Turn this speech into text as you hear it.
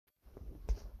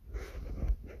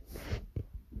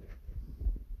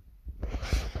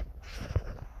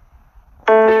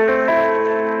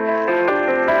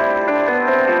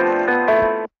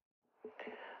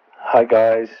Hi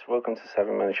guys, welcome to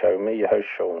Savvy Money Show. Me, your host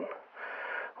Sean.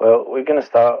 Well, we're going to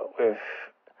start with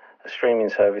a streaming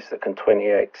service that can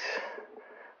 20x.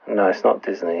 No, it's not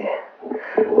Disney.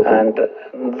 And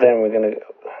then we're going to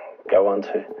go on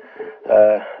to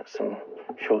some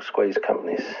short squeeze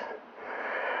companies.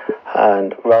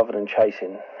 And rather than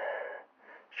chasing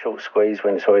short squeeze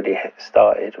when it's already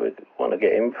started, we want to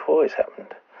get in before it's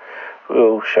happened.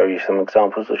 We'll show you some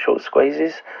examples of short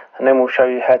squeezes, and then we'll show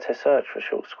you how to search for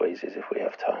short squeezes if we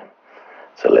have time.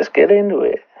 So let's get into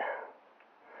it.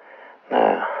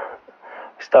 Now,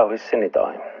 we start with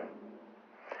Cinedigm.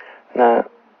 Now,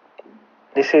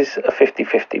 this is a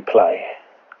 50-50 play.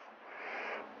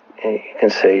 You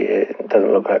can see it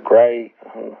doesn't look that great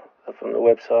from the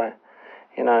website,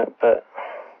 but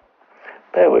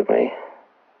bear with me.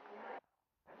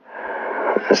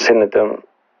 Cinedigm,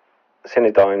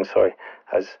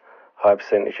 has high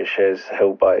percentage of shares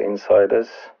held by insiders,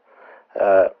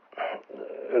 a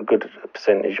good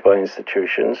percentage by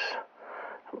institutions,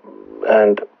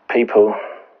 and people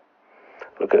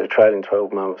look at the trailing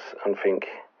 12 months and think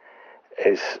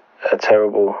it's a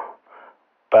terrible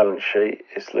balance sheet,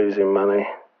 it's losing money,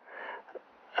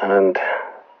 and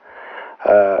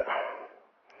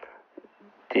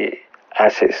the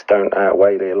assets don't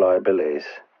outweigh their liabilities.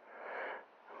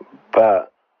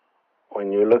 But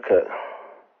when you look at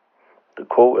the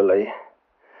quarterly,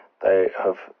 they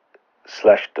have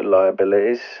slashed the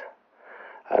liabilities,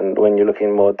 and when you look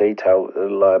in more detail at the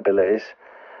liabilities,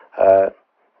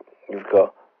 you've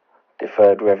got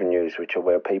deferred revenues, which are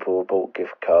where people have bought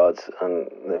gift cards and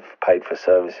they've paid for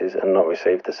services and not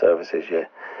received the services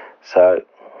yet. So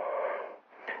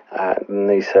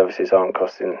these services aren't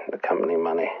costing the company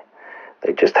money.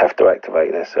 They just have to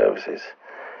activate their services.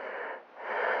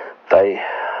 They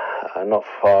are not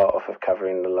far off of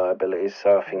covering the liabilities,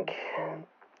 so I think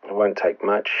it won't take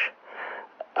much.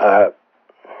 I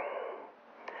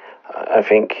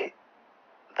think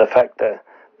the fact that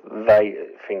they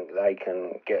think they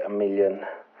can get 1 million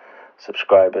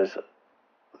subscribers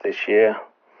this year,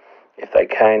 if they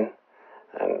can,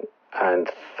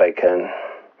 and they can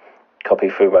copy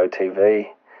Fubo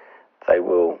TV, they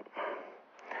will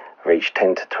reach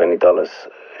 $10 to $20 a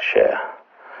share.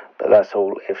 But that's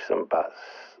all ifs and buts.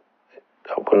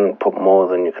 I wouldn't put more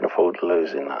than you can afford to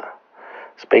lose in that.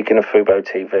 Speaking of Fubo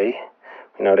TV,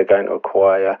 we know they're going to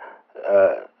acquire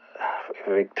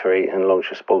Victory and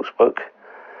launch a sportsbook.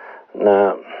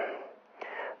 Now,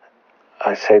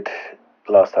 I said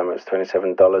last time it was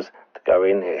 $27 to go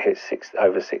in. It hit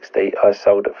over 60. I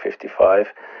sold at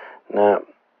 55. Now,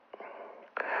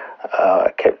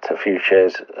 I kept a few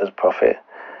shares as profit.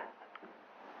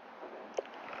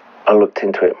 I looked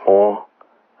into it more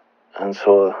and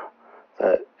saw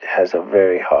that it has a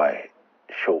very high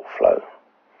short flow.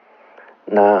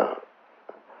 Now,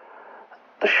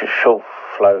 the short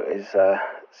flow is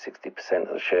 60%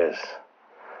 of the shares.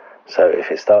 So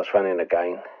if it starts running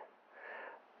again,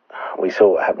 we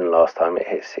saw what happened last time it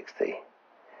hit 60.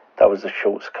 That was the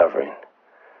shorts covering.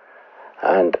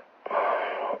 And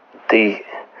the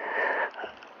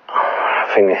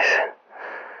thing is,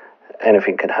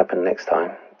 anything can happen next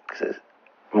time, because there's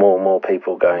more and more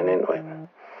people going into it.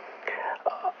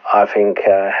 I think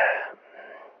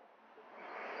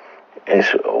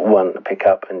it's one to pick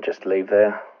up and just leave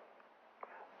there.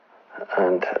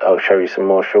 And I'll show you some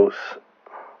more shorts.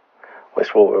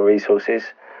 Westwater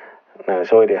Resources. Now,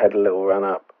 it's already had a little run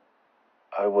up.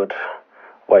 I would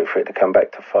wait for it to come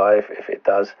back to 5. If it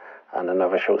does and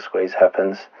another short squeeze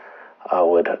happens, I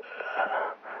would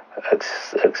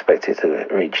expect it to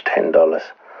reach $10.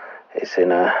 It's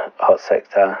in a hot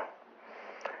sector.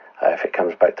 If it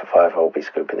comes back to 5, I'll be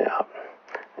scooping it up.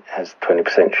 It has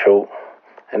 20% short.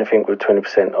 Anything with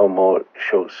 20% or more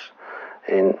shorts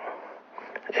in,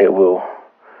 it will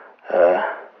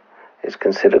is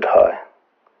considered high.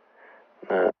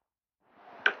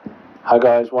 Hi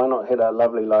guys, why not hit that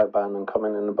lovely like button and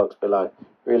comment in the box below? It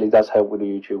really does help with the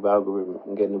YouTube algorithm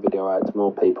and getting the video out to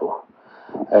more people.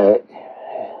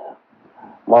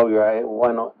 While you're at it,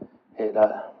 why not hit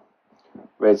that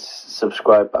red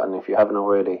subscribe button if you haven't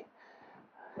already?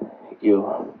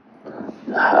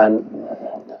 And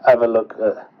have a look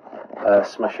at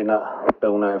smashing that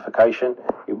bell notification.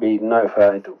 You'll be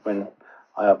notified when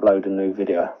I upload a new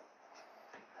video.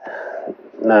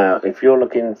 Now, if you're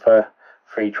looking for a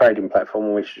free trading platform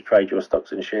on which to trade your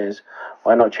stocks and shares,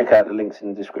 why not check out the links in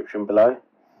the description below?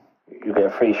 You get a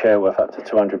free share worth up to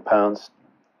 £200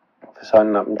 for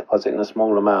signing up and depositing a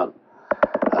small amount.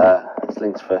 There's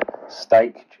links for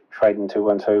Stake, Trading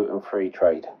 212 and Free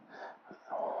Trade.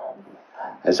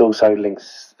 There's also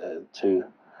links to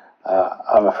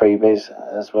other freebies,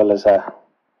 as well as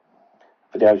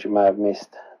videos you may have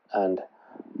missed, and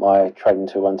my Trading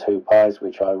 212 pies,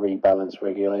 which I rebalance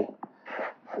regularly,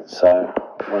 so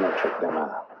why not check them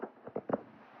out.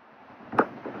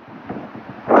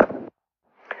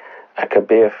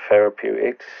 Akebia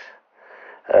Therapeutics,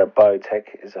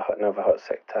 biotech is another hot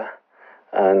sector,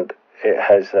 and it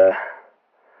has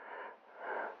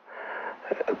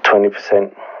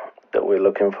 20% that we're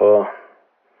looking for,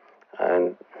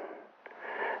 and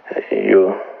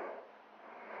you'll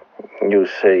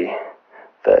see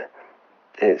that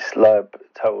its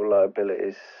total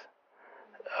liabilities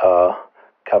are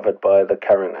covered by the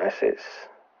current assets,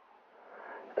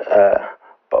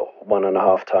 but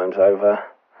 1.5 times over,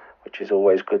 which is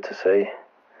always good to see.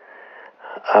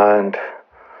 And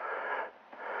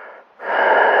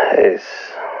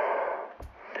it's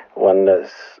one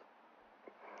that's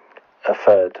a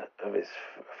third of its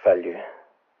value.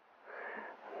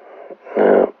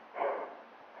 Now,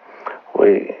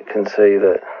 we can see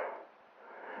that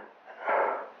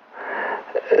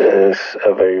it's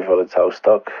a very volatile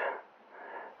stock.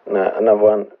 Now, another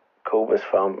one, Corbus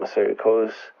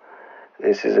Pharmaceuticals.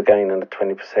 This is a gain under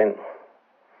 20%,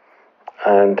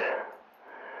 and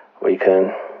we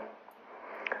can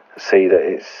see that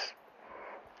it's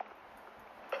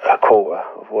a quarter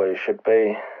of what it should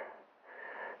be.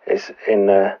 It's in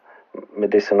the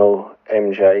medicinal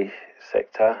MJ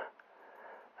sector,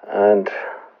 and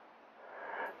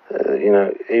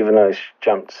even though it's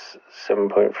jumped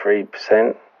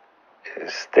 7.3%,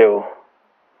 it's still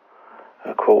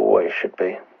a quarter what it should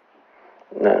be.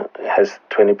 Now, it has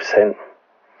 20%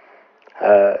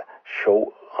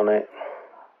 short on it,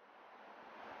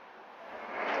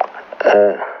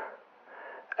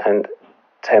 and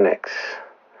 10x.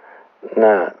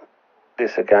 Now,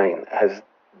 this again has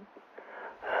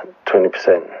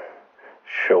 20%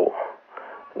 short.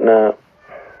 Now,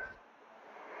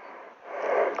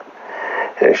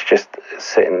 it's just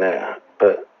sitting there,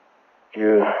 but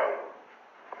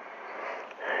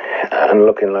and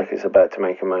looking like it's about to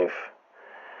make a move.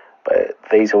 But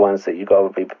these are ones that you've got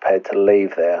to be prepared to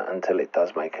leave there until it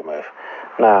does make a move.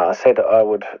 Now, I said that I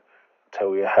would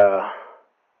tell you how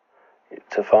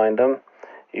to find them.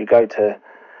 You go to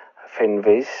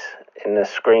FinViz in the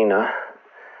screener.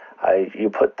 You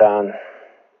put down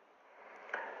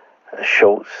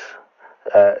shorts.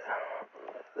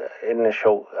 In the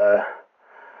short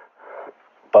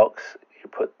box, you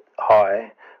put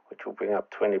high, which will bring up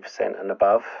 20% and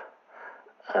above,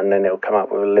 and then it'll come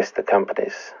up with a list of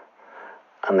companies,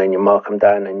 and then you mark them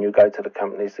down and you go to the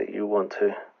companies that you want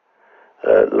to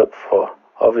look for.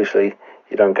 Obviously,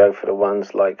 you don't go for the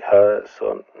ones like Hertz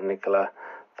or Nikola.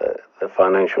 The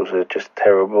financials are just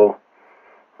terrible,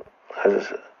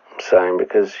 as I'm saying,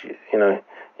 because you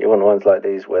want ones like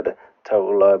these where the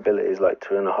total liability is like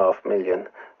 2.5 million,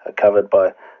 are covered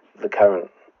by the current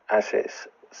assets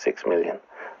 6 million.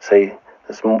 See,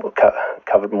 it's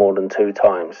covered more than 2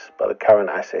 times by the current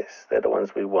assets. They're the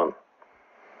ones we want.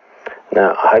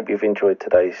 Now, I hope you've enjoyed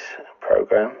today's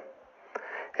program.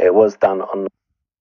 It was done on